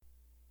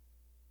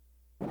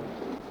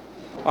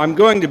I'm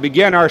going to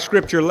begin our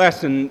scripture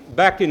lesson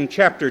back in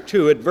chapter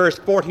 2 at verse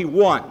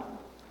 41.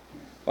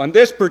 On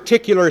this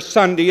particular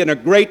Sunday in a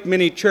great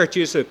many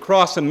churches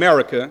across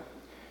America,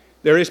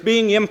 there is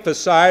being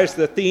emphasized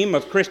the theme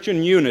of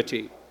Christian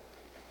unity.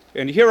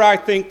 And here I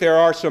think there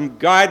are some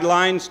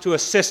guidelines to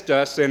assist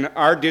us in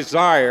our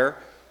desire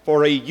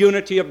for a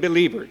unity of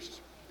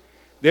believers.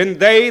 Then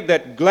they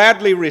that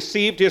gladly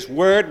received his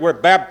word were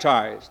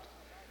baptized.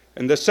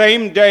 And the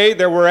same day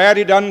there were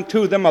added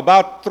unto them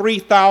about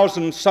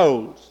 3,000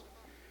 souls.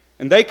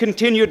 And they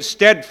continued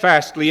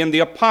steadfastly in the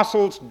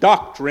apostles'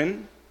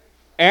 doctrine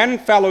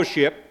and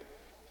fellowship,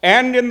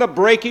 and in the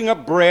breaking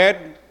of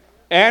bread,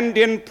 and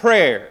in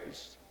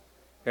prayers.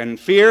 And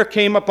fear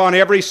came upon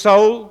every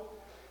soul,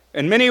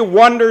 and many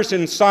wonders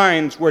and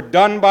signs were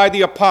done by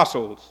the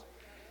apostles.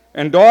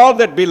 And all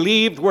that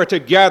believed were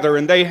together,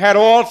 and they had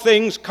all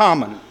things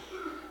common,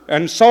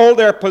 and sold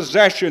their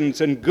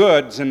possessions and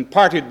goods, and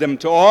parted them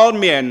to all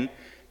men,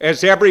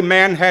 as every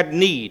man had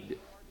need.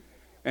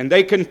 And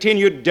they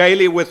continued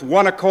daily with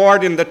one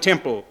accord in the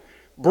temple,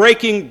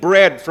 breaking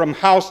bread from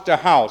house to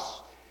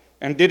house,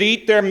 and did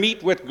eat their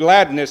meat with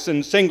gladness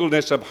and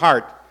singleness of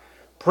heart,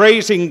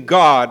 praising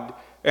God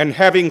and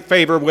having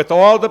favor with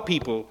all the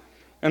people.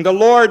 And the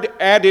Lord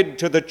added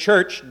to the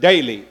church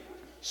daily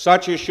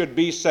such as should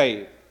be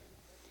saved.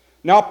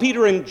 Now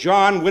Peter and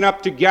John went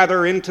up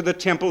together into the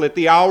temple at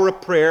the hour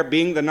of prayer,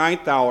 being the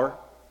 9th hour.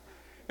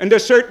 And a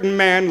certain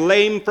man,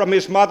 lame from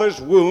his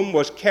mother's womb,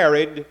 was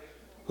carried,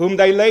 whom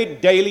they laid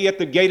daily at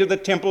the gate of the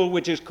temple,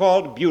 which is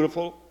called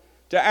Beautiful,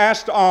 to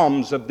ask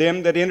alms of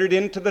them that entered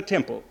into the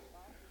temple.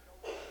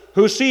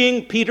 Who,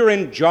 seeing Peter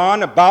and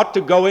John about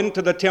to go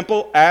into the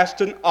temple,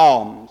 asked an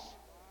alms.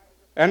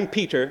 And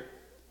Peter,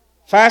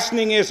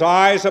 fastening his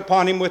eyes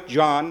upon him with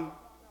John,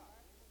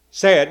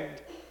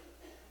 said,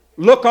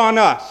 Look on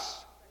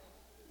us.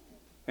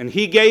 And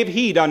he gave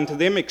heed unto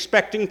them,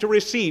 expecting to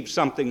receive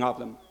something of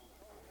them.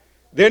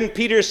 Then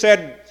Peter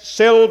said,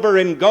 Silver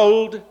and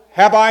gold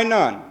have I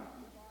none,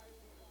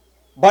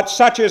 but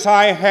such as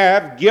I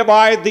have give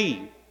I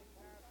thee.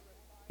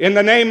 In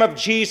the name of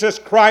Jesus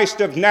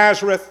Christ of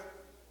Nazareth,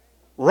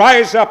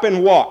 rise up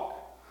and walk.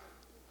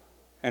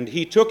 And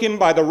he took him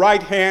by the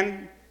right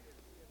hand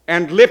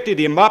and lifted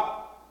him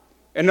up,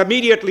 and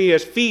immediately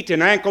his feet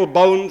and ankle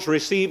bones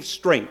received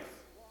strength.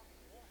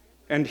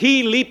 And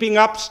he, leaping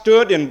up,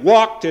 stood and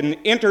walked and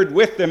entered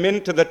with them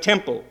into the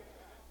temple,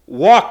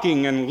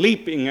 walking and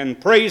leaping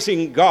and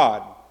praising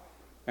God.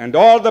 And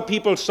all the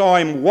people saw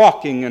him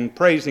walking and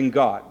praising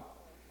God.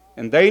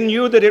 And they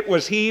knew that it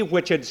was he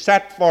which had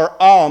sat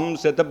for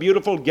alms at the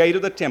beautiful gate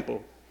of the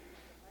temple.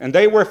 And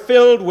they were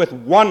filled with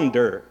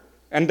wonder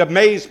and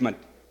amazement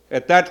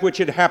at that which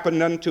had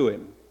happened unto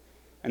him.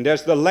 And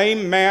as the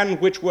lame man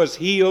which was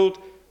healed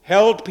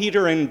held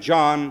Peter and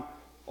John,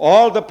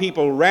 all the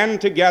people ran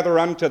together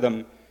unto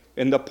them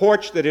in the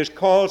porch that is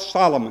called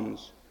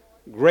Solomon's,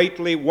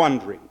 greatly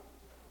wondering.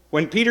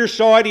 When Peter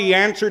saw it, he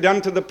answered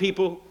unto the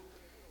people,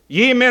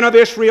 Ye men of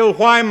Israel,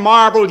 why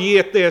marvel ye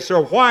at this,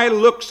 or why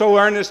look so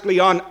earnestly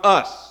on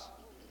us,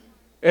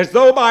 as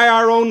though by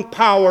our own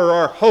power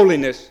or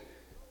holiness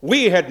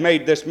we had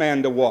made this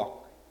man to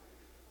walk?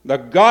 The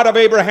God of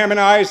Abraham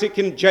and Isaac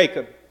and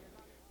Jacob,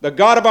 the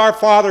God of our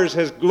fathers,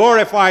 has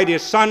glorified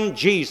his Son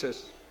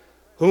Jesus,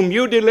 whom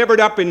you delivered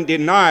up and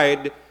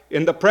denied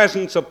in the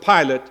presence of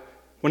Pilate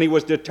when he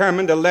was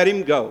determined to let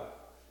him go.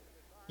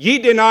 Ye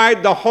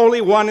denied the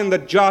Holy One and the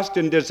just,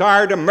 and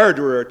desired a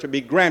murderer to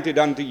be granted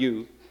unto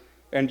you.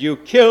 And you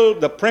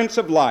killed the Prince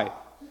of Life,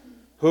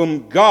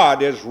 whom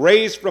God has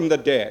raised from the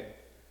dead,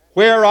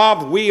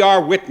 whereof we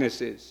are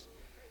witnesses.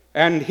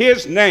 And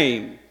his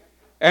name,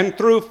 and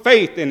through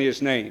faith in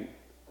his name,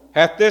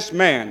 hath this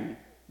man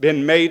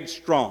been made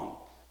strong.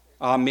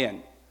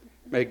 Amen.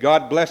 May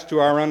God bless to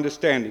our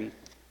understanding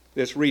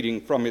this reading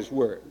from his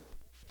word.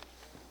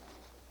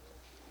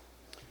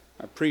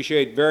 I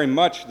appreciate very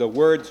much the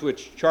words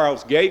which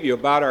Charles gave you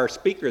about our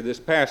speaker this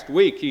past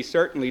week. He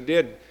certainly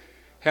did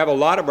have a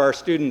lot of our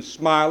students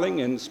smiling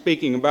and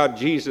speaking about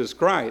Jesus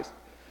Christ.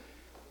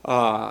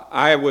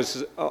 I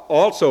was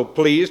also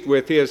pleased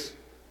with his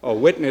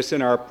witness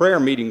in our prayer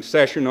meeting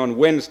session on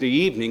Wednesday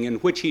evening, in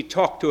which he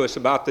talked to us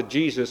about the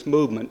Jesus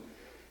movement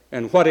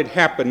and what had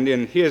happened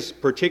in his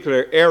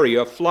particular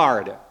area of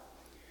Florida.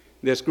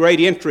 This great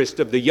interest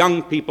of the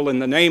young people in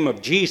the name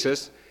of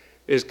Jesus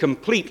is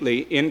completely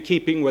in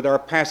keeping with our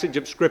passage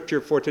of Scripture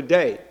for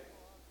today.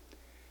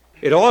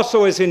 It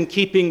also is in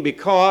keeping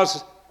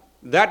because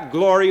that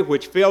glory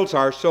which fills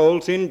our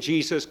souls in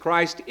Jesus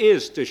Christ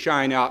is to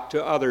shine out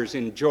to others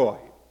in joy.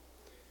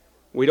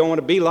 We don't want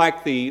to be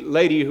like the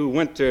lady who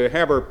went to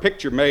have her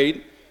picture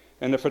made,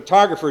 and the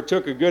photographer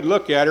took a good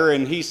look at her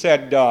and he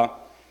said,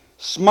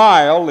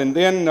 smile, and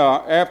then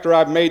after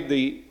I've made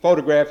the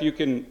photograph, you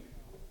can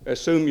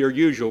assume your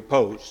usual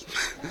pose.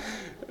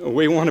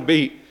 We want to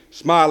be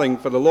smiling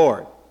for the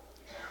Lord.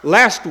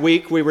 Last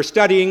week we were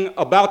studying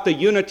about the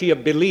unity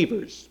of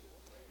believers.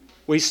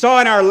 We saw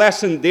in our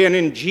lesson then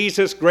in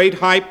Jesus' great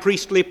high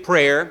priestly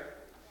prayer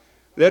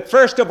that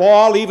first of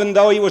all, even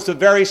though he was the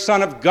very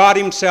Son of God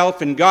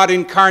himself and God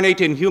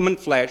incarnate in human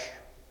flesh,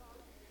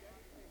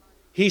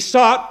 he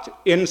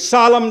sought in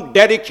solemn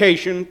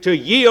dedication to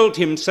yield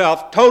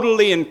himself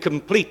totally and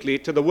completely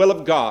to the will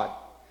of God.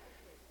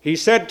 He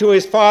said to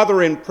his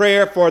Father in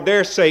prayer, "For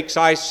their sakes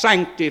I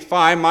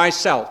sanctify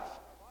myself."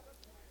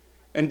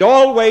 And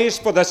always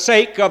for the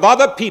sake of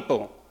other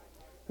people,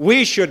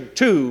 we should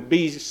too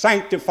be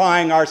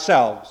sanctifying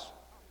ourselves,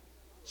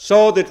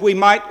 so that we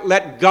might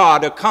let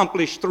God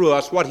accomplish through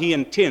us what he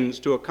intends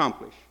to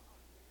accomplish.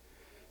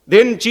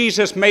 Then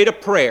Jesus made a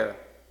prayer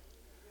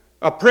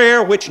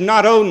which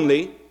not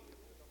only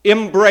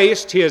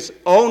embraced his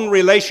own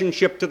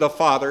relationship to the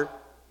Father,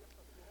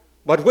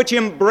 but which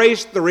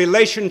embraced the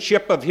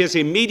relationship of his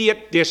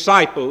immediate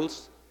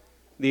disciples,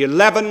 the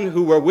 11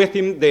 who were with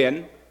him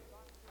then,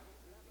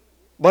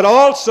 but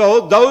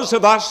also those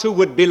of us who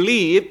would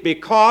believe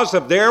because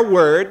of their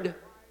word,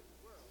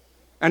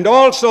 and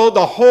also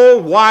the whole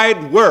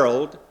wide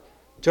world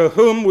to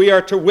whom we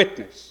are to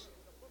witness.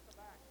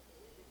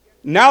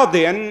 Now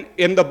then,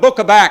 in the book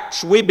of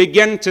Acts, we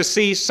begin to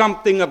see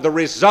something of the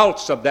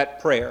results of that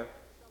prayer.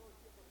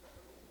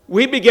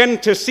 We begin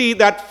to see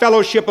that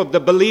fellowship of the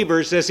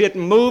believers as it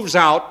moves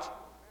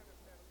out,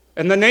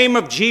 and the name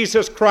of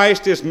Jesus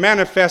Christ is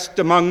manifest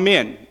among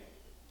men.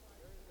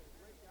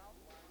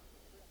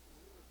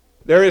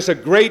 There is a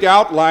great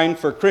outline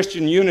for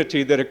Christian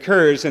unity that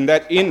occurs in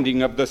that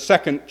ending of the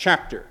second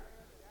chapter.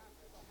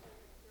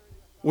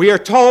 We are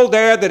told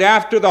there that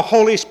after the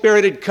Holy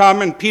Spirit had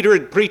come and Peter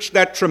had preached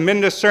that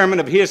tremendous sermon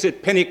of his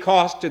at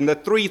Pentecost and the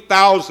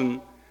 3,000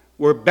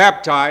 were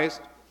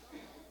baptized,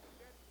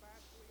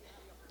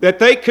 that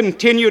they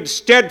continued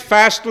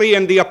steadfastly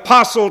in the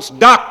apostles'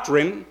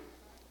 doctrine.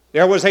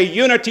 There was a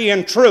unity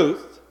in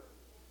truth.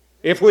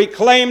 If we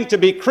claim to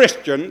be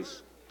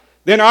Christians,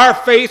 then our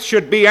faith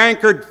should be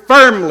anchored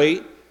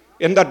firmly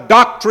in the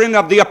doctrine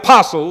of the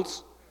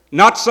apostles,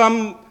 not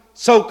some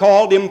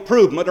so-called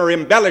improvement or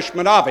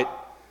embellishment of it,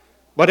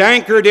 but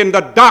anchored in the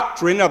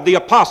doctrine of the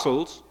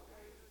apostles.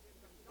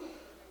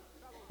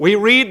 We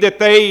read that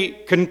they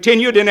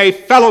continued in a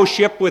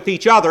fellowship with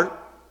each other.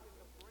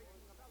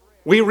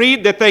 We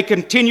read that they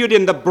continued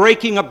in the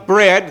breaking of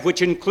bread,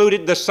 which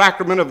included the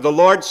sacrament of the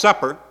Lord's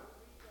Supper.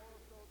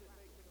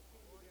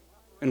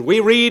 And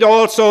we read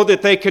also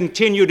that they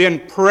continued in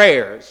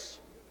prayers.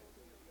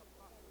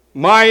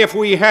 My, if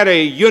we had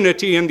a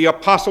unity in the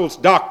apostles'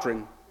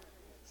 doctrine,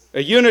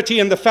 a unity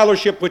in the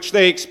fellowship which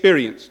they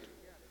experienced,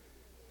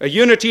 a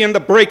unity in the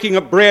breaking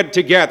of bread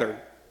together,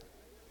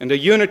 and a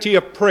unity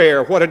of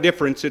prayer, what a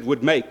difference it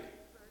would make.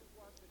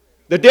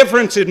 The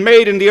difference it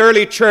made in the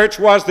early church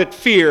was that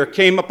fear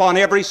came upon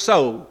every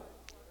soul.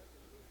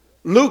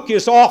 Luke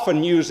is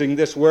often using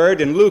this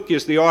word, and Luke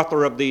is the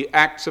author of the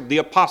Acts of the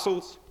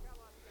Apostles.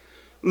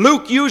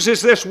 Luke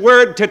uses this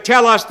word to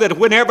tell us that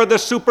whenever the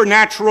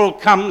supernatural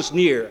comes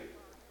near,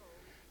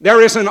 there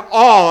is an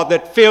awe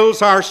that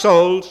fills our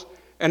souls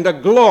and a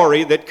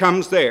glory that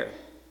comes there.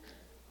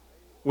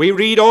 We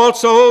read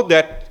also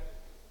that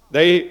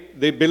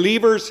the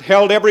believers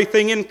held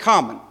everything in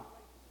common.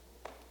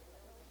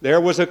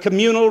 There was a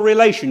communal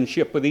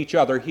relationship with each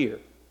other here.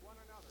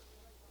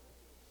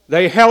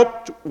 They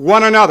helped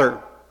one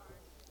another.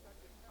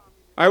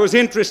 I was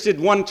interested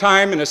one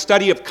time in a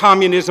study of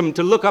communism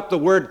to look up the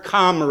word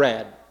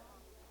comrade.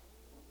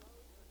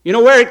 You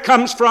know where it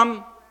comes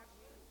from?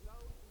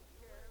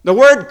 The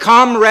word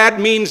comrade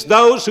means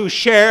those who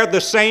share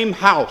the same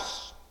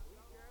house.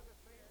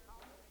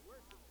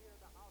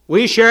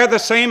 We share the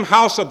same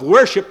house of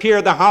worship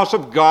here, the house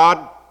of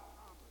God.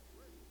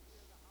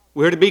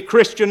 We're to be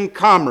Christian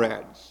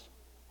comrades.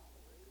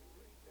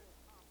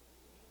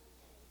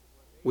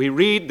 We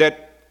read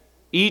that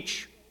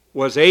each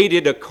was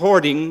aided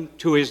according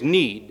to his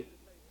need.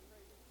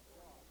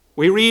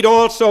 We read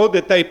also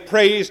that they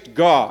praised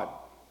God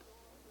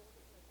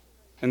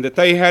and that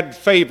they had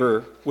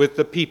favor with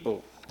the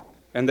people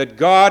and that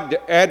God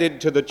added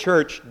to the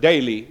church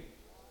daily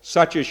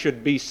such as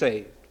should be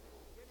saved.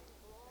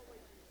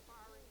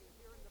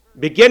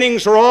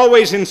 Beginnings are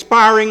always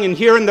inspiring, and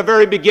here in the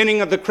very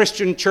beginning of the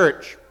Christian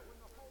church,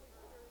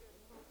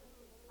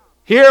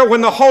 here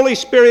when the Holy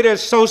Spirit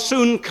has so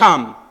soon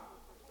come,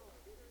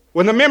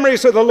 when the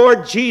memories of the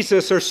Lord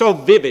Jesus are so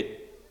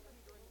vivid,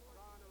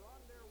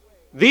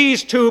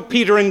 these two,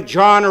 Peter and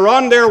John, are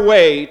on their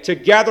way to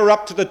gather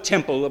up to the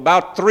temple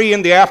about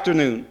 3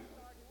 p.m.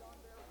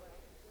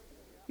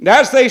 And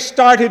as they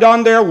started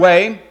on their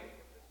way,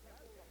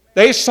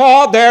 they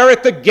saw there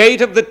at the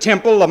gate of the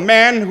temple a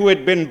man who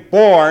had been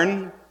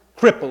born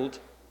crippled.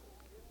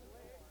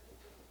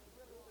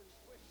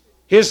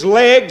 His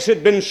legs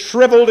had been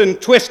shriveled and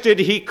twisted.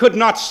 He could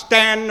not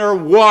stand nor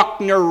walk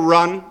nor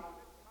run.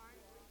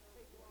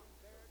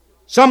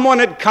 Someone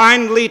had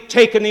kindly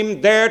taken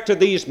him there to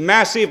these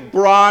massive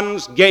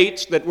bronze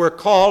gates that were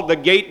called the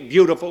Gate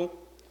Beautiful.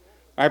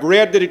 I've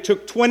read that it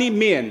took 20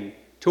 men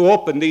to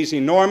open these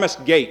enormous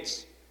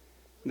gates.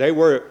 They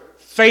were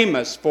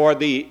famous for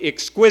the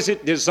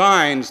exquisite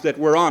designs that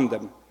were on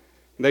them.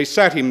 They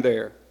set him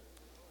there.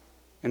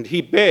 and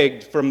he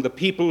begged from the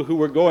people who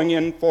were going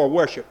in for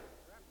worship.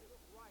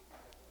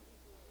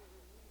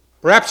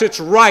 Perhaps it's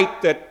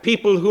right that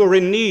people who are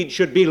in need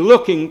should be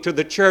looking to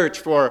the church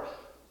for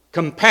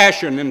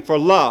compassion and for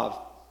love.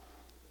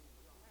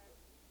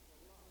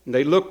 And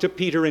they looked to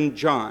Peter and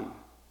John.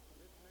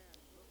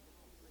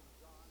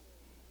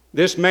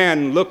 This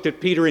man looked at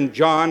Peter and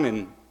John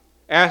and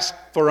asked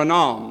for an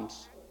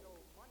alms.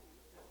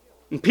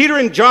 And Peter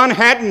and John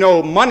had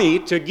no money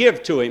to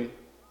give to him.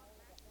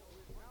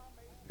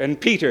 And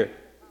Peter,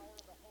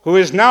 who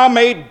is now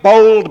made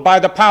bold by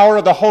the power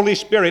of the Holy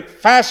Spirit,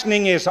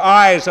 fastening his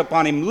eyes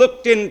upon him,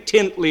 looked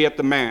intently at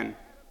the man.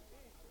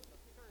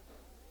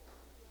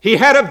 He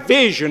had a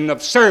vision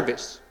of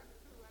service.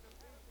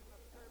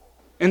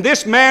 And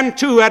this man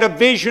too had a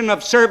vision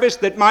of service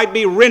that might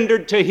be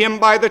rendered to him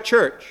by the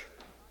church.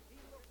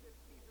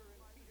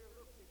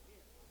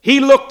 He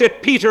looked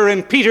at Peter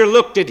and Peter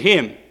looked at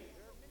him.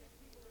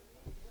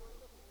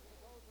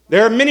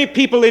 There are many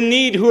people in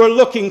need who are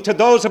looking to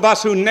those of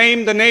us who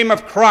name the name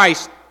of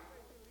Christ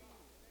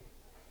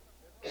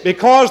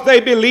because they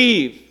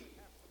believe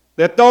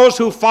that those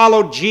who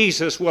follow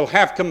Jesus will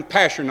have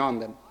compassion on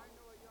them.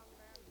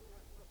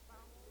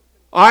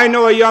 I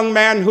know a young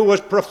man who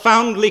was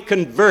profoundly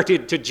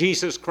converted to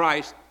Jesus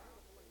Christ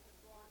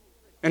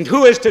and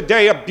who is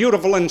today a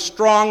beautiful and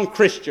strong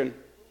Christian,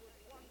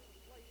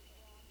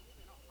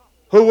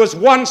 who was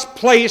once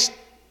placed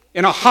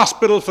in a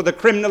hospital for the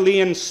criminally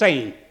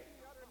insane.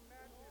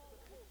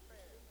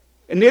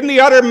 And in the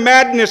utter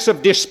madness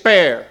of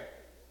despair,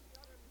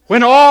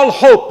 when all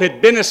hope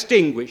had been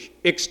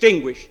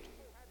extinguished,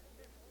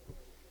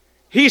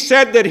 he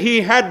said that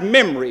he had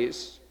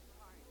memories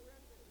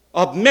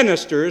of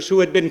ministers who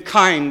had been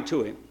kind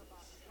to him.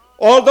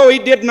 Although he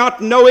did not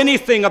know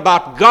anything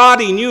about God,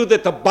 he knew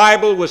that the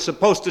Bible was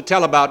supposed to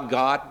tell about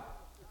God.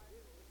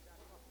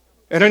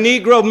 And a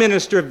Negro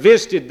minister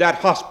visited that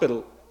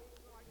hospital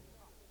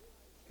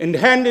and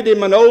handed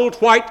him an old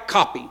white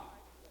copy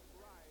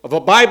of a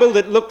Bible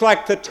that looked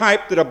like the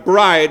type that a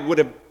bride would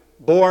have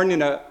borne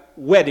in a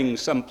wedding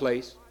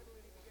someplace.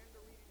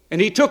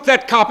 And he took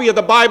that copy of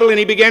the Bible and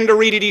he began to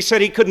read it. He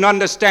said he couldn't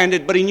understand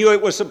it, but he knew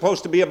it was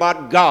supposed to be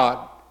about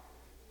God.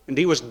 And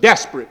he was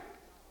desperate,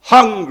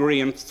 hungry,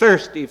 and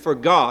thirsty for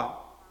God.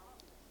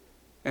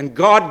 And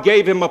God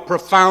gave him a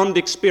profound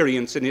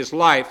experience, and his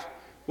life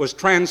was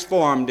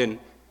transformed, and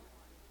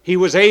he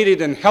was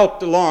aided and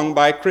helped along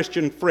by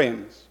Christian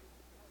friends.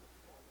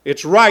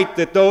 It's right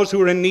that those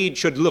who are in need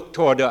should look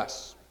toward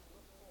us.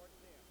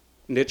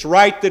 And it's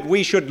right that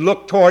we should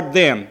look toward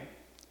them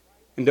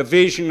in the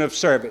vision of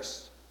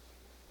service.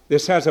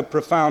 This has a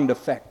profound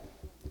effect.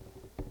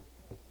 A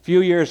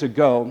few years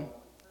ago,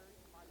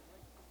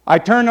 I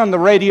turned on the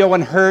radio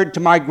and heard, to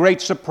my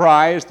great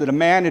surprise, that a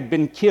man had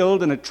been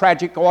killed in a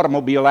tragic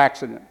automobile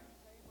accident.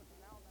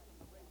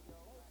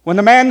 When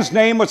the man's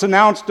name was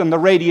announced on the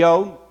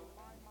radio,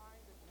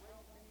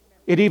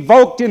 it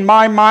evoked in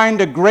my mind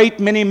a great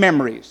many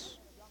memories,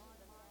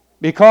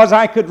 because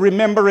I could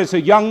remember as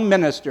a young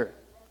minister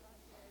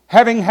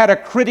having had a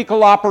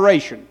critical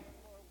operation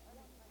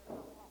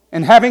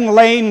and having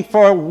lain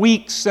for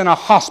weeks in a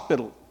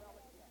hospital,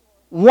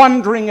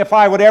 wondering if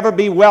I would ever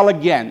be well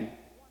again.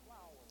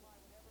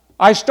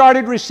 I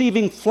started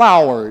receiving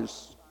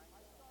flowers,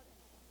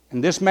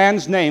 and this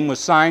man's name was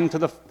signed to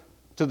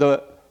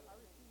the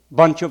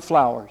bunch of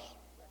flowers.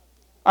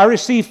 I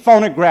received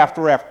phonograph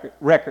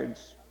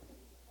records.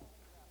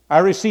 I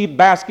received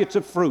baskets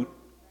of fruit.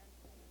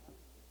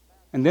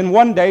 And then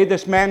one day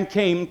this man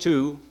came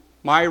to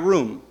my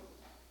room.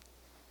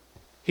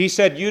 He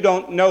said, "You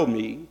don't know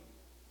me,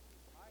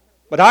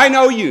 but I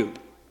know you.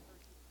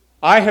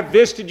 I have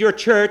visited your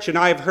church and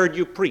I have heard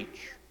you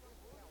preach.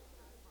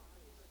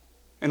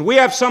 And we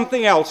have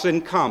something else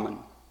in common.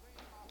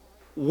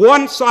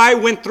 Once I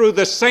went through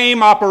the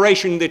same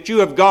operation that you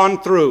have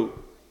gone through,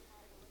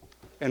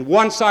 and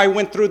once I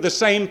went through the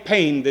same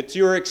pain that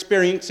you're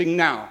experiencing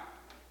now.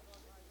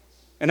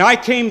 And I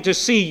came to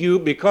see you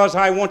because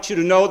I want you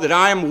to know that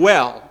I am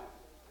well.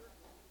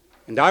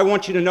 And I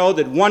want you to know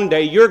that one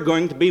day you're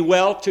going to be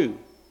well too.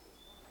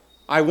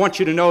 I want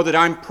you to know that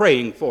I'm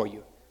praying for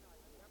you."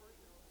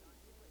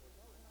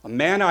 A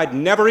man I'd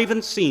never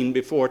even seen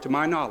before, to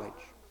my knowledge.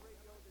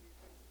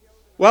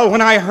 Well,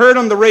 when I heard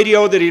on the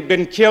radio that he'd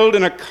been killed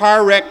in a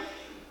car wreck,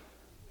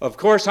 of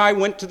course I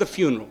went to the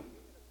funeral.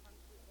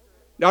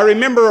 I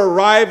remember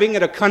arriving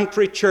at a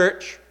country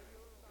church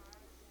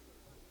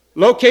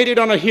located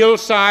on a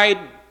hillside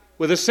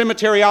with a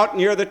cemetery out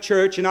near the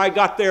church, and I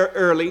got there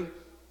early.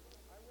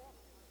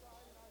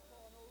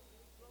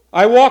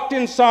 I walked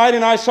inside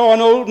and I saw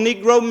an old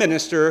Negro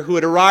minister who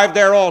had arrived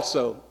there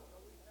also.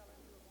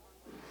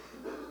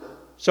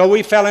 So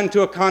we fell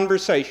into a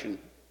conversation.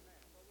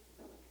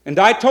 And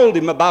I told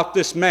him about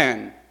this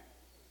man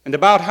and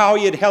about how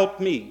he had helped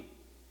me.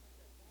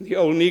 The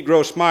old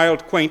Negro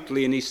smiled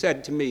quaintly and he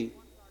said to me,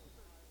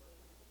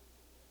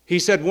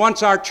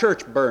 "Once our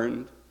church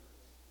burned,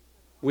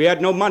 we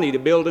had no money to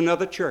build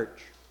another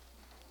church.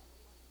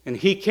 And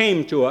he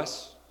came to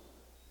us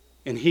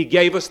And he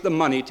gave us the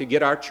money to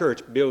get our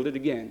church built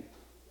again.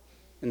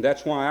 And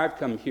that's why I've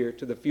come here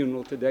to the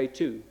funeral today,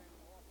 too.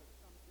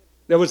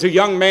 There was a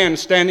young man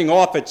standing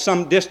off at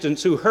some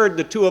distance who heard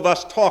the two of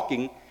us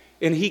talking,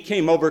 and he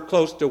came over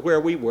close to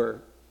where we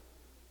were.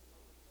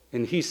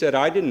 And he said,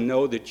 "I didn't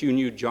know that you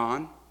knew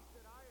John."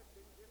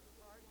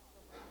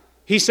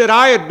 He said,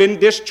 "I had been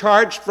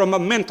discharged from a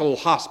mental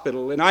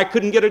hospital, and I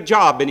couldn't get a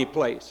job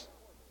anyplace.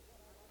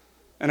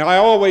 And I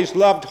always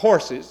loved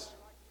horses.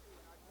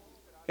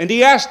 And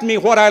he asked me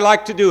what I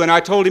liked to do, and I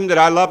told him that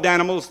I loved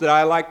animals, that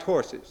I liked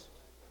horses.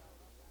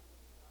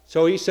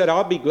 So he said,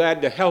 I'll be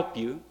glad to help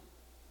you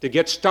to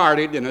get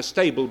started in a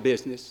stable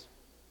business."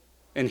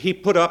 And he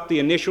put up the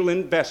initial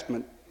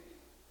investment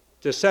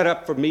to set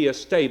up for me a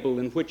stable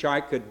in which I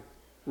could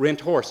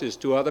rent horses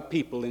to other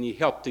people, and he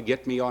helped to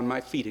get me on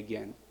my feet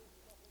again.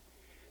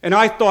 And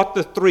I thought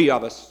the three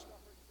of us,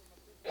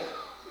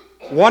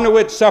 one who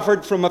had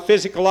suffered from a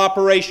physical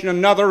operation,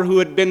 another who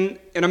had been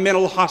in a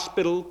mental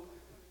hospital,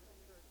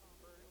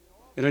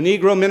 and a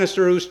Negro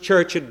minister whose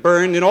church had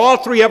burned, and all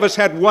three of us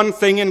had one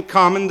thing in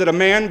common, that a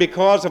man,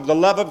 because of the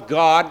love of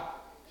God,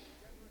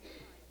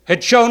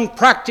 had shown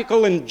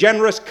practical and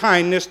generous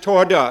kindness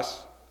toward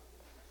us.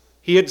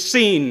 He had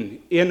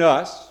seen in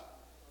us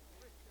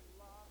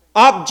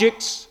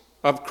objects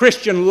of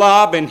Christian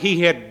love, and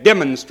he had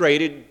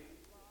demonstrated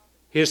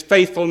his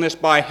faithfulness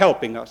by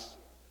helping us.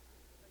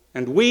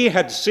 And we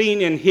had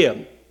seen in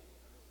him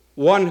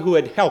one who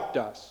had helped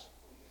us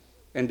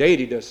and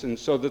aided us, and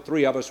so the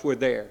three of us were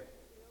there.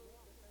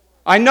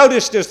 I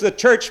noticed as the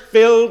church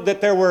filled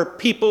that there were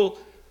people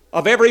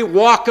of every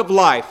walk of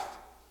life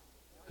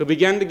who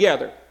began to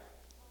gather.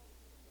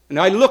 And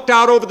I looked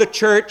out over the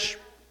church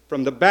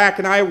from the back,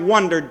 and I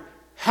wondered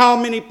how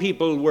many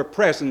people were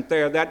present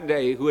there that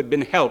day who had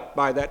been helped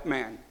by that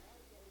man.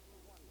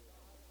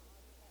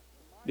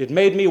 It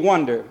made me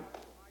wonder,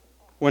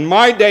 when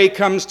my day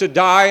comes to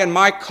die and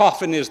my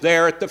coffin is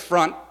there at the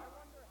front,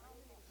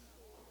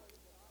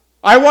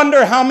 I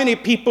wonder how many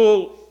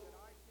people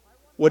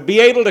would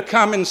be able to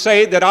come and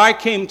say that I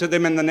came to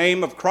them in the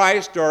name of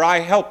Christ, or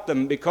I helped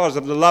them because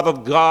of the love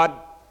of God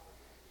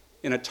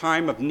in a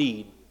time of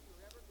need.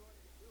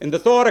 And the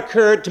thought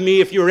occurred to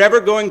me, if you're ever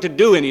going to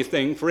do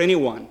anything for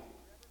anyone,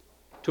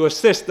 to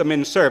assist them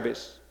in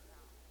service,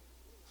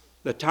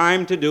 the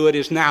time to do it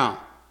is now.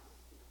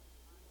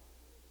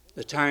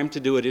 The time to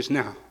do it is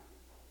now.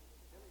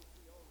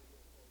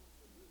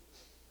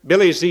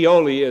 Billy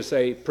Zioli is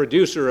a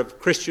producer of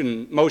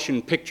Christian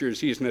motion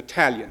pictures. He's an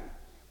Italian.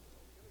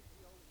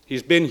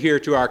 He's been here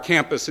to our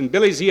campus, and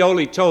Billy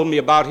Zioli told me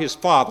about his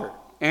father,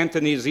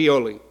 Anthony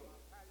Zioli.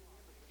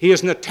 He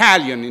is an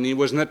Italian, and he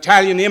was an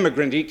Italian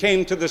immigrant. He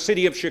came to the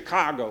city of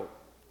Chicago.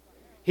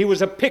 He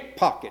was a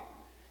pickpocket.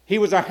 He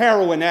was a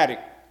heroin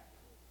addict.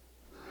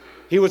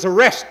 He was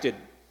arrested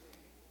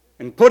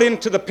and put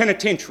into the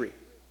penitentiary.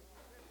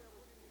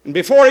 And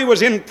before he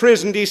was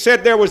imprisoned, he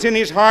said there was in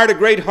his heart a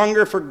great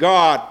hunger for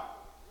God.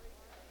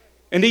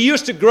 And he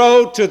used to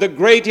go to the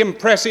great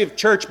impressive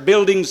church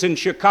buildings in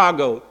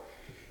Chicago.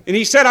 And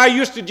he said, I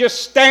used to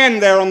just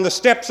stand there on the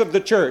steps of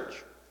the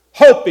church,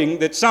 hoping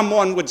that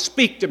someone would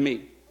speak to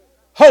me,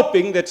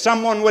 hoping that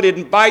someone would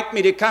invite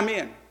me to come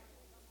in.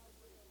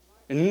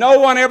 And no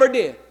one ever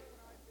did.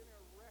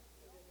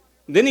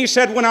 Then he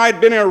said, when I had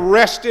been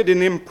arrested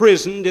and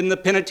imprisoned in the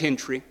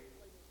penitentiary,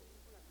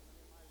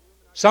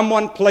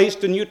 someone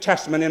placed a New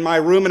Testament in my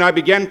room, and I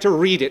began to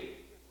read it.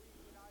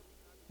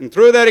 And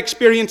through that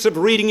experience of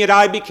reading it,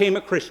 I became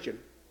a Christian.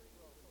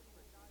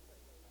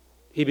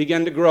 He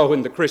began to grow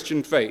in the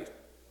Christian faith.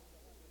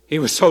 He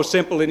was so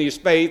simple in his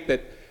faith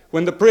that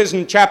when the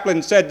prison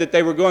chaplain said that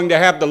they were going to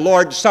have the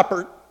Lord's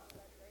Supper,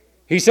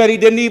 he said he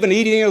didn't even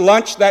eat any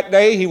lunch that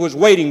day. He was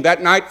waiting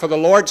that night for the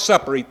Lord's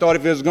Supper. He thought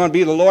if it was going to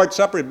be the Lord's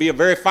Supper, it'd be a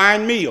very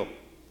fine meal.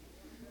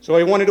 So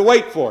he wanted to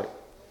wait for it.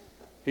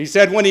 He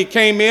said when he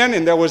came in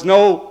and there was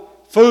no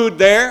food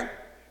there,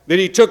 that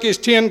he took his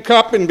tin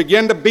cup and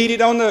began to beat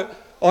it on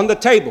the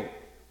table.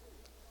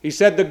 He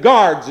said the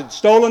guards had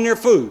stolen their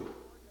food.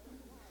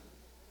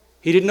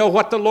 He didn't know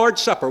what the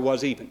Lord's Supper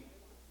was even.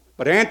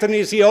 But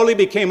Anthony Zioli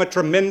became a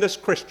tremendous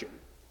Christian.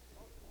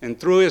 And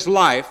through his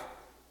life,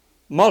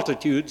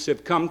 multitudes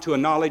have come to a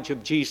knowledge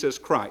of Jesus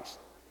Christ.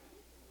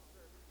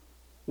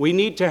 We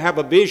need to have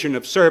a vision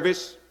of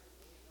service,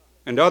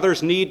 and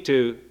others need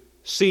to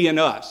see in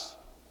us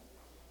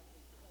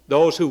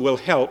those who will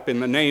help in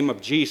the name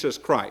of Jesus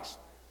Christ.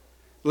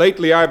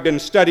 Lately, I've been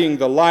studying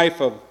the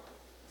life of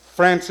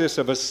Francis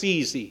of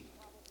Assisi.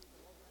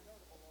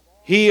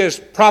 He is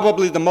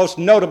probably the most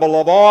notable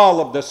of all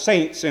of the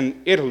saints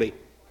in Italy.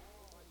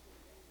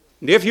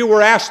 And if you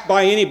were asked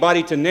by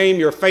anybody to name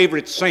your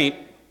favorite saint,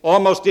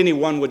 almost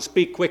anyone would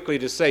speak quickly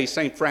to say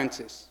St.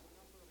 Francis.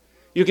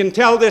 You can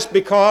tell this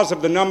because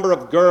of the number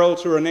of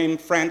girls who are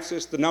named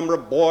Francis, the number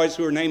of boys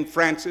who are named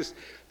Francis,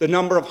 the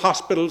number of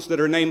hospitals that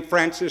are named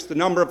Francis, the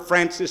number of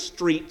Francis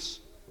streets.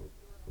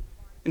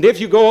 And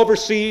if you go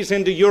overseas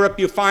into Europe,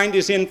 you find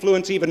his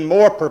influence even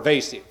more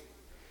pervasive.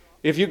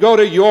 If you go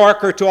to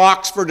York or to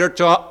Oxford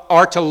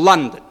or to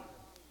London,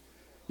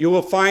 you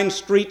will find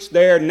streets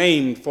there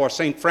named for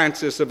St.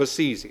 Francis of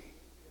Assisi.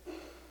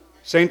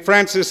 St.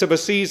 Francis of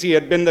Assisi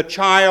had been the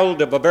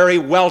child of a very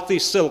wealthy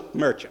silk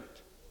merchant.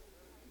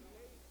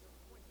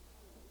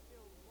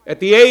 At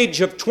the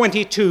age of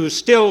 22,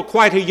 still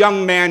quite a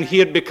young man, he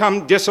had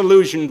become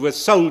disillusioned with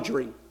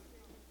soldiering.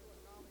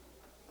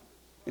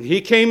 And he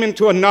came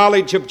into a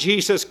knowledge of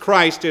Jesus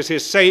Christ as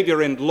his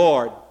Savior and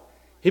Lord.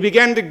 He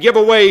began to give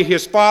away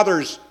his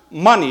father's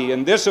money,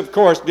 and this, of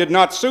course, did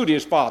not suit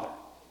his father.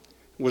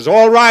 It was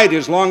all right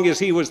as long as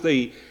he was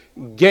the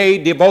gay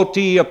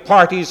devotee of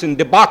parties and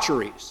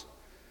debaucheries.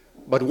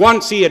 But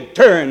once he had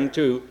turned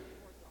to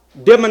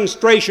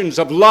demonstrations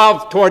of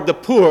love toward the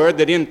poor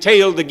that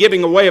entailed the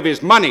giving away of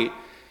his money,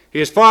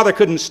 his father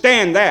couldn't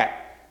stand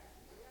that.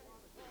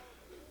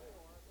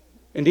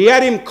 And he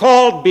had him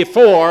called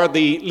before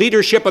the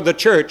leadership of the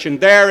church,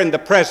 and there in the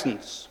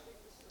presence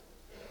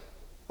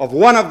of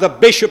one of the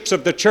bishops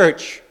of the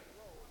church,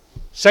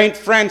 St.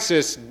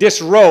 Francis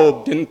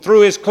disrobed and threw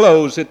his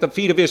clothes at the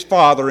feet of his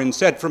father and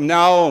said, "From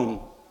now on,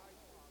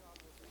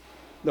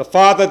 the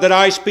Father that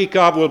I speak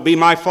of will be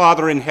my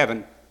Father in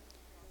heaven,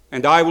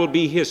 and I will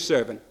be his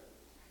servant."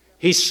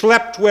 He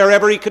slept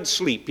wherever he could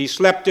sleep. He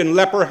slept in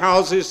leper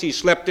houses. He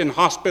slept in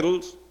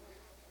hospitals.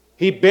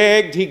 He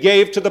begged. He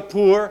gave to the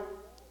poor.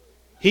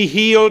 He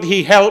healed.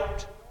 He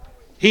helped.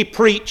 He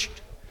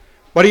preached.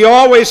 But he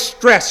always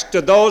stressed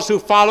to those who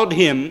followed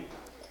him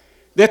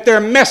that their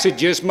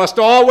messages must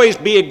always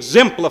be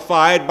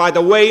exemplified by the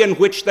way in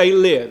which they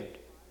lived.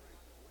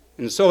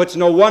 And so it's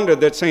no wonder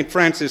that St.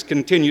 Francis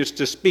continues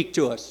to speak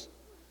to us,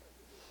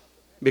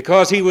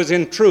 because he was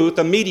in truth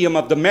a medium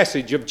of the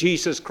message of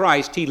Jesus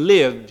Christ. He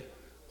lived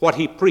what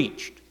he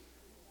preached,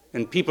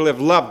 and people have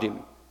loved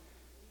him.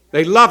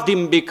 They loved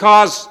him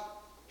because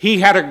he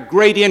had a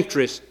great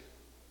interest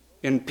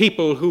in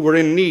people who were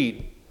in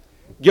need.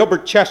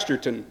 Gilbert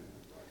Chesterton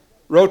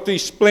wrote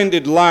these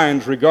splendid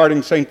lines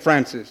regarding St.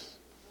 Francis.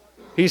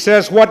 He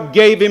says, "What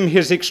gave him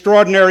his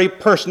extraordinary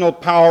personal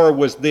power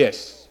was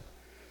this,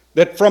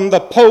 that from the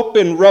Pope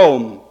in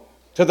Rome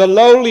to the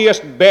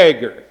lowliest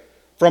beggar,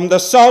 from the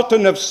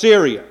Sultan of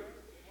Syria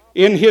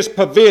in his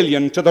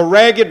pavilion to the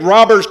ragged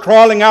robbers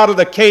crawling out of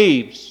the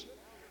caves,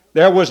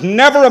 there was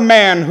never a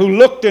man who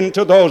looked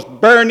into those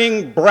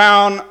burning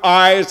brown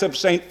eyes of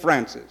St.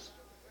 Francis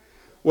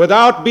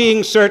without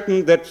being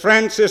certain that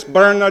Francis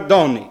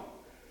Bernardoni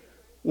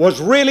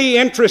was really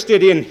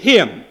interested in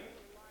him,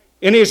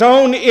 in his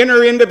own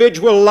inner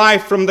individual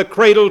life from the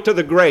cradle to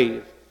the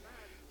grave,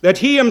 that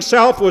he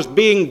himself was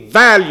being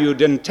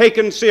valued and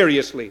taken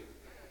seriously,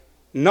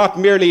 not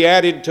merely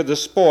added to the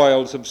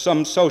spoils of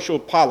some social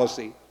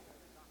policy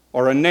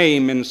or a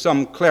name in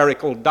some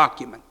clerical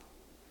document,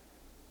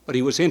 but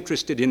he was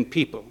interested in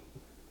people."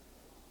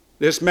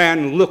 This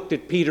man looked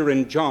at Peter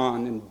and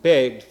John and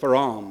begged for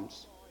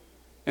alms,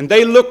 and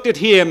they looked at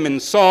him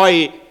and saw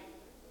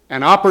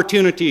an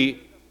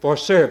opportunity for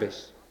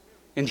service.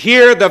 And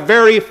here the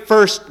very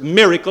first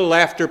miracle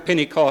after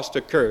Pentecost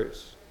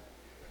occurs.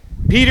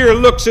 Peter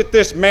looks at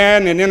this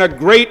man, and in a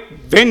great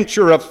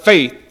venture of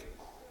faith,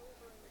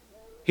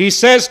 he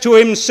says to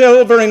him,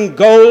 "Silver and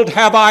gold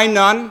have I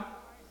none,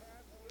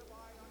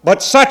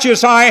 but such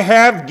as I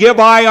have give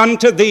I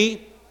unto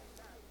thee.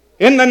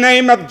 In the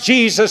name of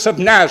Jesus of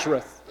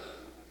Nazareth,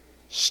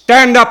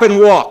 stand up and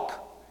walk."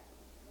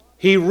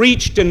 He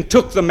reached and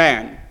took the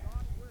man,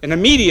 and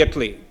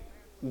immediately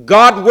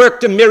God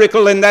worked a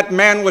miracle, and that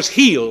man was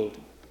healed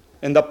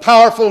in the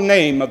powerful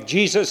name of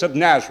Jesus of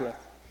Nazareth.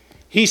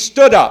 He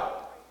stood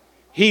up,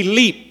 he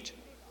leaped,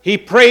 he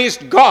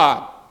praised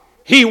God,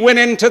 he went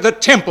into the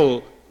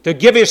temple to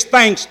give his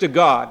thanks to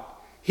God.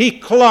 He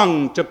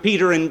clung to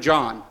Peter and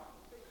John.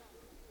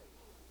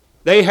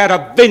 They had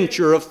a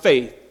venture of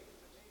faith.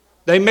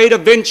 They made a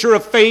venture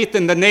of faith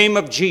in the name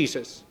of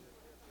Jesus,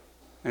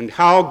 and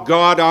how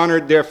God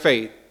honored their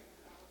faith.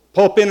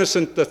 Pope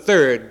Innocent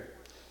III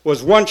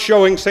was once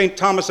showing St.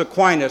 Thomas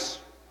Aquinas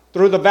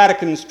through the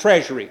Vatican's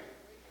treasury,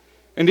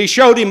 and he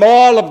showed him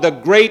all of the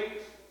great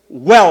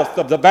wealth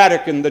of the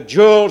Vatican, the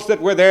jewels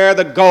that were there,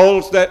 the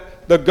gold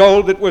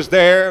that was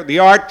there, the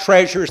art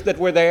treasures that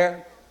were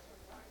there.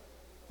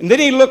 And then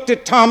he looked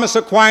at Thomas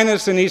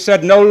Aquinas and he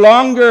said, "No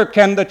longer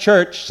can the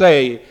church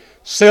say,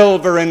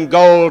 'Silver and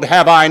gold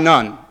have I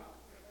none.'"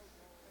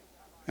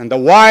 And the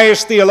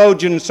wise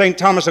theologian, St.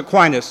 Thomas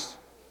Aquinas,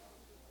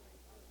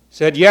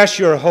 said, "Yes,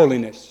 Your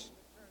Holiness,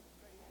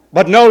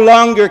 but no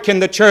longer can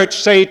the church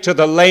say to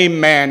the lame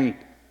man,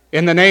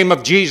 'In the name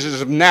of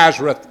Jesus of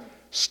Nazareth,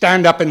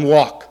 stand up and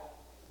walk.'"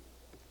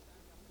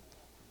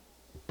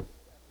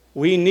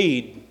 We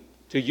need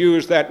to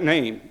use that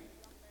name.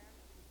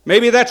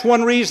 Maybe that's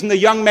one reason the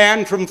young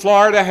man from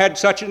Florida had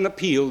such an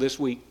appeal this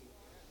week.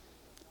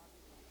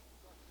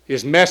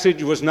 His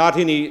message was not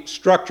any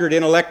structured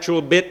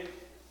intellectual bit,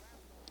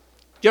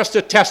 just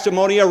a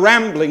testimony, a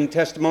rambling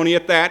testimony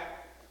at that.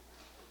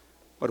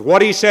 But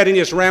what he said in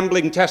his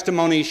rambling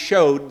testimony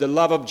showed the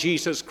love of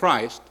Jesus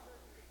Christ.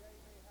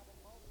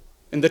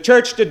 And the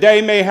church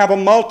today may have a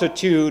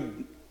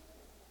multitude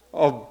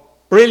of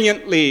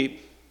brilliantly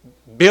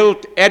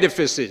built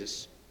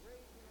edifices,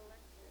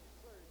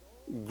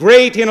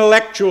 great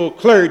intellectual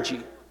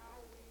clergy.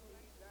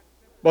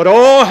 But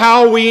oh,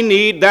 how we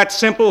need that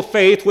simple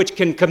faith which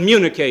can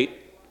communicate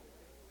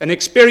an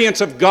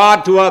experience of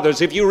God to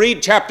others. If you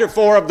read chapter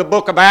 4 of the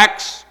book of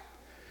Acts,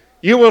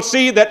 you will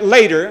see that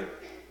later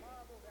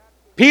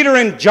Peter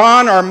and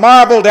John are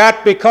marveled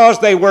at because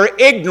they were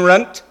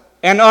ignorant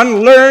and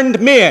unlearned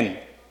men.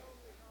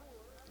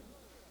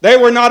 They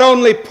were not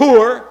only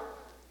poor,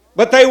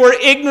 but they were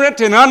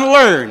ignorant and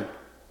unlearned.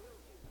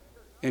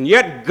 And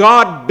yet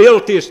God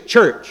built His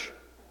church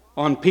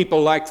on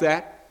people like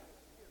that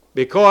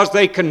because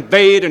they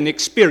conveyed an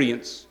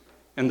experience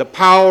and the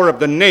power of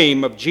the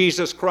name of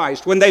Jesus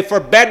Christ. When they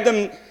forbade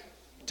them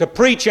to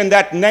preach in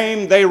that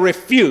name, they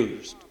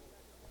refused.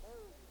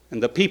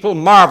 And the people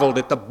marveled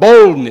at the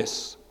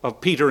boldness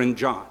of Peter and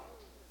John.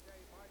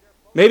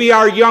 Maybe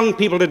our young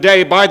people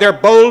today, by their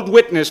bold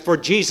witness for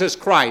Jesus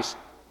Christ,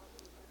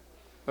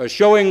 are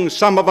showing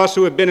some of us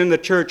who have been in the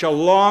church a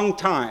long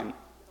time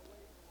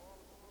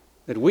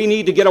that we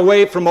need to get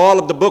away from all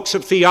of the books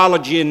of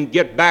theology and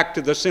get back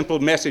to the simple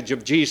message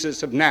of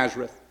Jesus of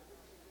Nazareth,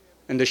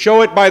 and to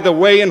show it by the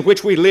way in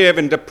which we live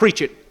and to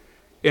preach it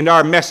in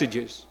our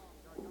messages.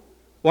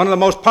 One of the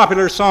most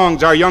popular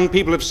songs our young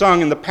people have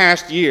sung in the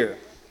past year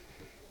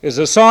is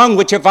a song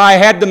which, if I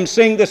had them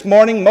sing this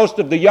morning, most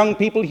of the young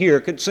people here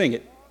could sing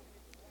it.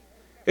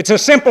 It's a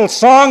simple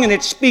song, and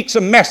it speaks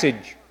a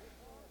message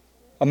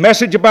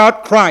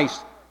about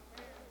Christ.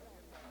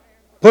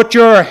 Put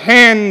your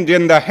hand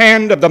in the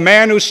hand of the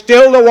man who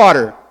stilled the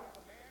water.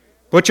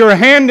 Put your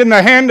hand in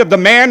the hand of the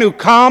man who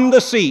calmed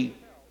the sea.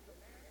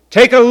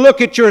 Take a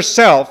look at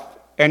yourself,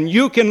 and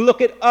you can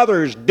look at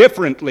others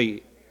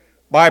differently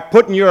by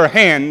putting your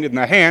hand in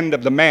the hand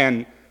of the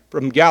man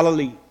from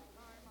Galilee.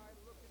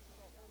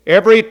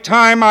 Every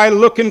time I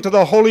look into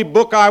the holy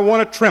book, I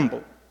want to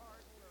tremble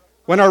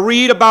when I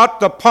read about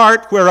the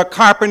part where a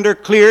carpenter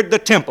cleared the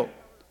temple.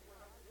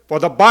 For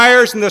the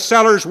buyers and the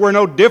sellers were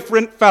no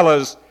different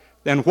fellows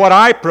than what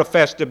I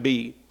profess to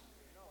be.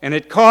 And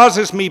it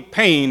causes me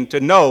pain to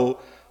know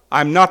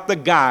I'm not the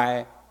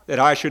guy that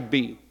I should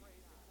be.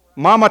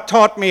 Mama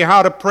taught me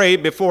how to pray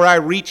before I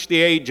reached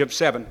the age of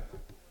 7.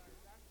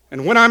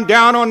 And when I'm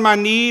down on my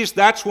knees,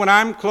 that's when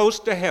I'm close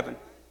to heaven.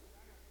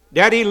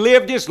 Daddy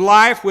lived his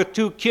life with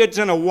 2 kids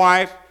and a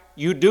wife.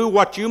 You do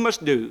what you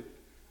must do.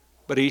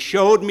 But he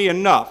showed me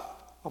enough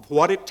of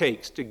what it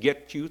takes to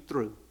get you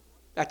through.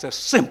 That's a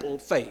simple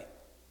faith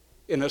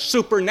in a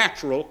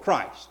supernatural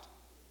Christ.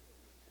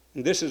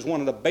 And this is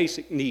one of the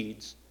basic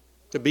needs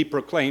to be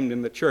proclaimed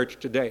in the church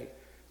today.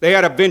 They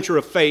had a venture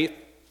of faith,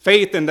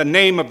 faith in the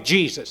name of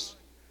Jesus.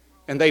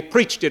 And they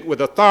preached it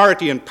with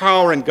authority and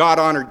power, and God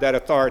honored that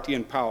authority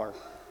and power.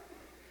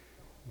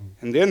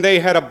 And then they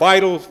had a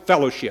vital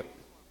fellowship.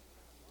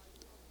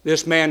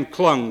 This man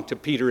clung to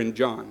Peter and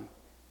John.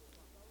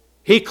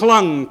 He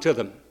clung to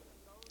them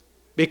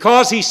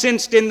because he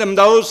sensed in them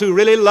those who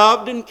really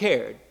loved and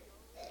cared.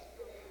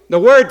 The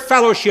word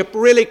fellowship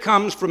really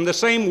comes from the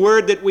same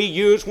word that we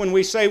use when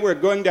we say we're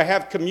going to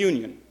have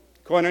communion,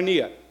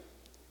 koinonia.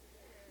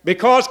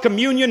 Because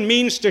communion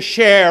means to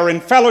share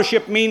and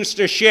fellowship means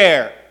to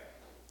share.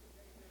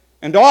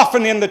 And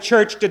often in the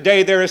church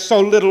today there is so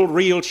little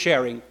real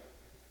sharing.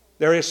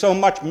 There is so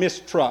much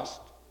mistrust.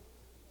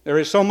 There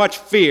is so much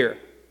fear.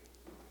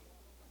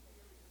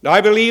 Now,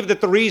 I believe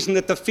that the reason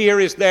that the fear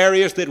is there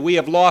is that we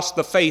have lost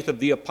the faith of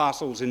the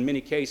apostles in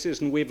many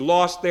cases, and we've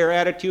lost their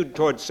attitude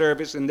toward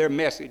service and their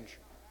message.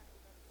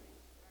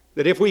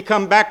 That if we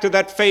come back to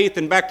that faith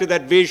and back to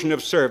that vision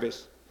of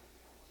service,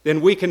 then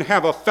we can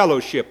have a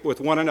fellowship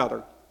with one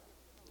another.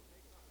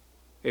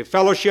 A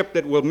fellowship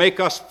that will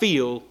make us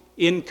feel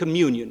in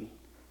communion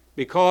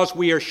because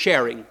we are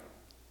sharing.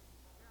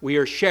 We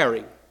are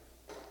sharing.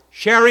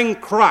 Sharing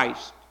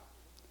Christ.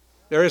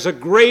 There is a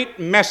great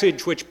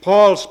message which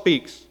Paul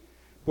speaks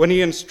when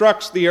he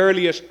instructs the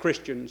earliest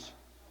Christians.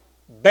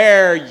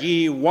 Bear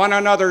ye one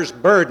another's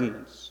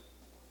burdens,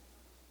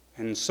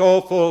 and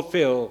so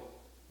fulfill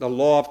the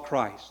law of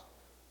Christ.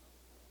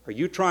 Are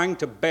you trying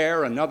to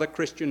bear another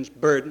Christian's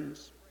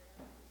burdens?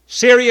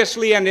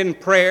 Seriously and in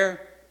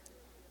prayer?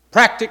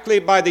 Practically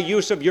by the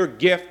use of your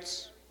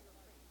gifts?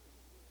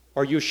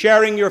 Are you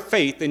sharing your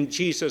faith in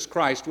Jesus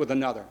Christ with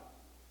another,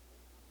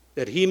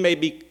 that he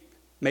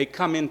may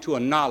come into a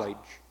knowledge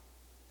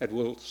that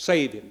will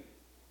save him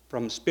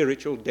from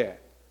spiritual death?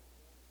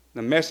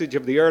 The message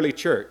of the early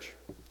church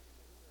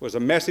was a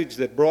message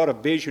that brought a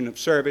vision of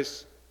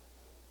service,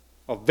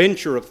 a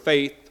venture of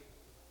faith,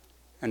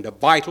 and a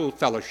vital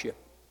fellowship.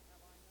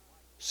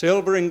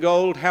 Silver and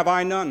gold have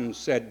I none,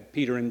 said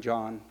Peter and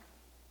John,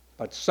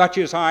 but such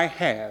as I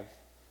have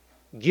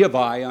give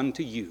I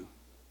unto you.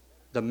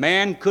 The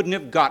man couldn't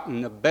have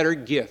gotten a better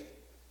gift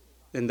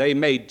than they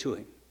made to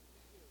him.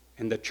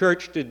 And the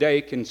church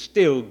today can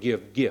still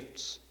give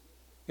gifts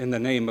in the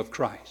name of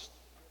Christ.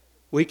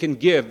 We can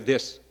give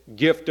this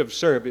gift of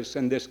service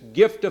and this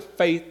gift of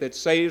faith that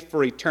saves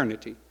for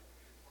eternity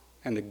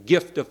and the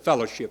gift of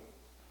fellowship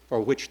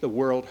for which the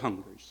world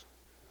hungers.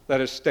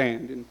 Let us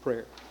stand in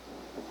prayer.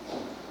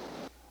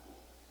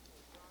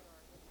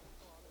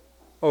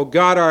 O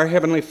God, our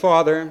Heavenly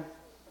Father,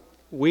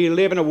 we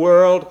live in a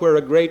world where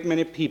a great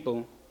many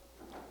people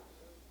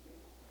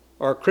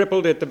are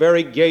crippled at the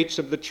very gates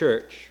of the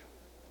church,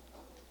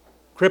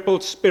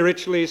 crippled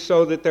spiritually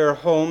so that their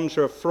homes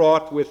are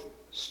fraught with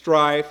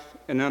strife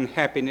and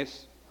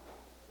unhappiness,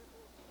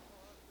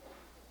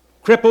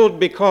 crippled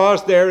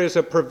because there is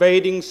a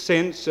pervading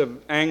sense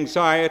of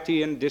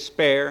anxiety and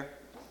despair,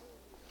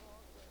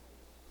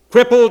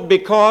 crippled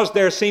because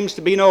there seems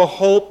to be no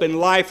hope and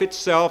life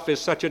itself is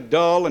such a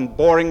dull and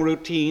boring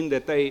routine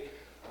that they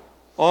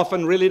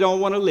often really don't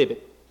want to live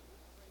it.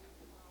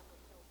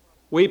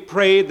 We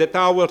pray that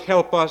thou wilt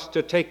help us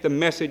to take the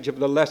message of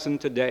the lesson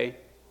today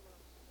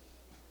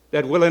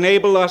that will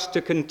enable us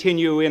to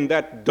continue in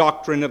that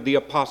doctrine of the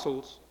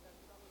apostles,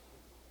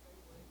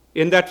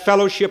 in that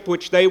fellowship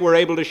which they were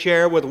able to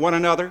share with one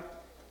another,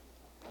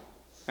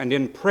 and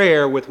in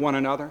prayer with one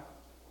another,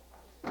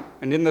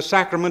 and in the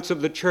sacraments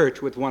of the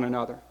church with one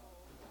another,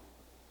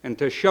 and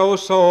to show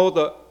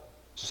the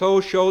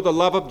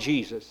love of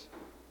Jesus,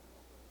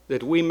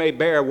 that we may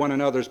bear one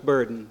another's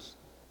burdens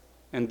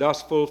and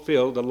thus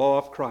fulfill the law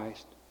of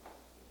Christ.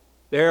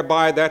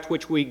 Thereby that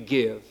which we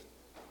give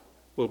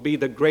will be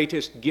the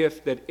greatest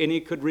gift that any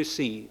could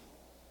receive,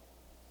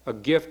 a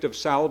gift of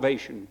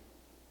salvation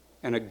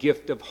and a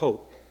gift of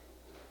hope.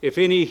 If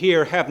any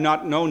here have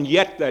not known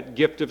yet that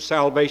gift of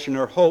salvation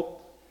or hope,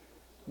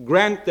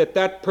 grant that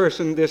that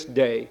person this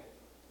day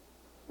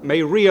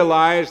may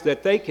realize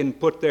that they can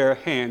put their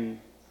hand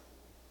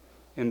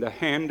in the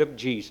hand of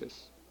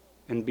Jesus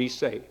and be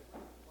saved.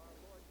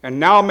 And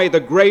now may the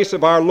grace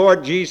of our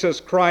Lord Jesus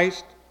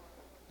Christ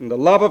and the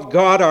love of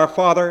God our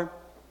Father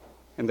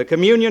and the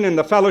communion and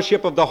the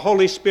fellowship of the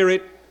Holy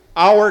Spirit,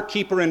 our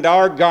keeper and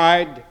our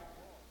guide,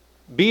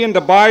 be and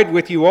abide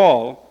with you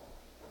all,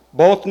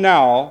 both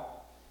now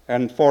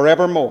and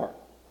forevermore.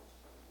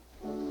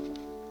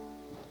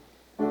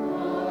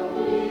 I'll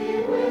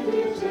be with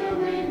you till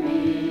we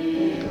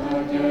meet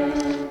again.